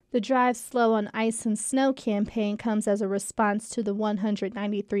The Drive Slow on Ice and Snow campaign comes as a response to the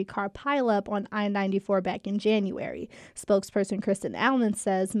 193-car pileup on I-94 back in January. Spokesperson Kristen Allen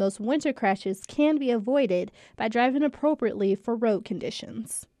says most winter crashes can be avoided by driving appropriately for road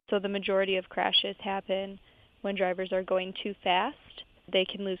conditions. So the majority of crashes happen when drivers are going too fast. They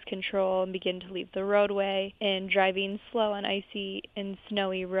can lose control and begin to leave the roadway, and driving slow on icy and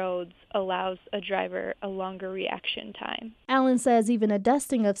snowy roads allows a driver a longer reaction time. Allen says even a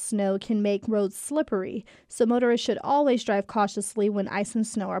dusting of snow can make roads slippery, so motorists should always drive cautiously when ice and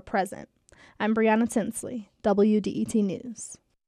snow are present. I'm Brianna Tinsley, WDET News.